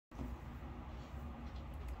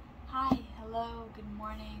Hello, good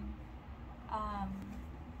morning. I'm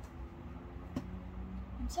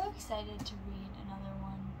so excited to read another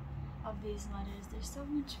one of these letters. They're so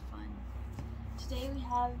much fun. Today we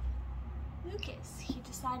have Lucas. He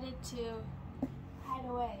decided to hide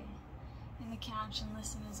away in the couch and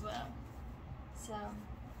listen as well. So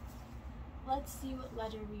let's see what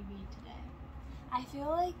letter we read today. I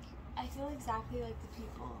feel exactly like the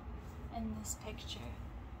people in this picture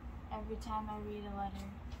every time I read a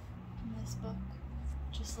letter in this book.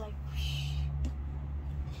 Just like whoosh.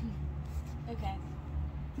 Okay,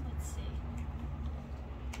 let's see.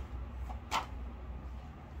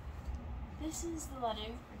 This is the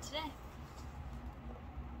letter for today.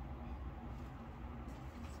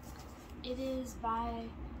 It is by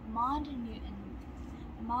Maud Newton.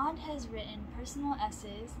 Maud has written personal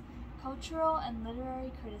essays, cultural and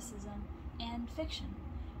literary criticism, and fiction.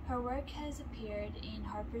 Her work has appeared in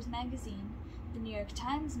Harper's Magazine, the New York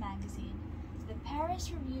Times Magazine, the Paris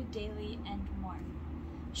Review Daily, and more.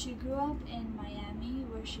 She grew up in Miami,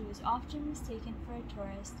 where she was often mistaken for a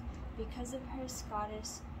tourist because of her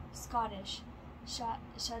Scottish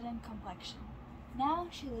shut-in complexion. Now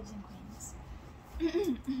she lives in Queens.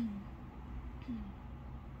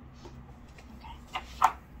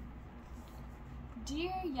 Okay.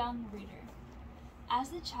 Dear young reader,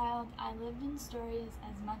 as a child, I lived in stories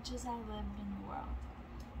as much as I lived in the world.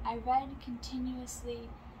 I read continuously,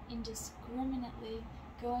 indiscriminately,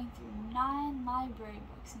 going through 9 library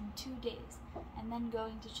books in 2 days, and then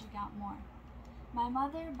going to check out more. My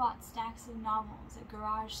mother bought stacks of novels at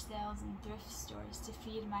garage sales and thrift stores to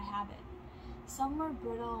feed my habit. Some were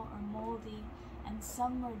brittle or moldy, and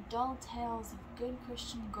some were dull tales of good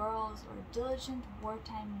Christian girls or diligent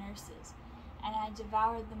wartime nurses, and I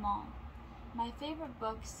devoured them all. My favorite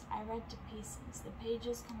books I read to pieces, the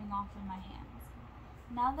pages coming off in my hands.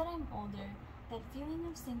 Now that I'm older, that feeling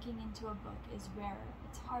of sinking into a book is rarer,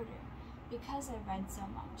 it's harder, because I've read so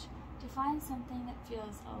much, to find something that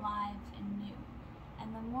feels alive and new.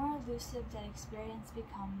 And the more elusive that experience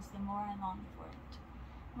becomes, the more I long for it.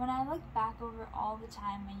 When I look back over all the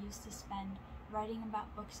time I used to spend writing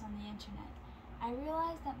about books on the internet, I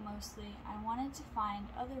realized that mostly I wanted to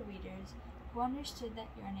find other readers who understood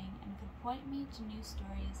that yearning and could point me to new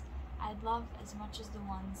stories I'd love as much as the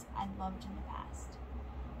ones I'd loved in the past.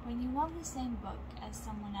 When you love the same book as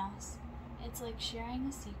someone else, it's like sharing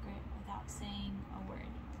a secret without saying a word.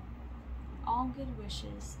 All good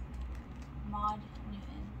wishes, Maud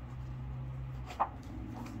Newton.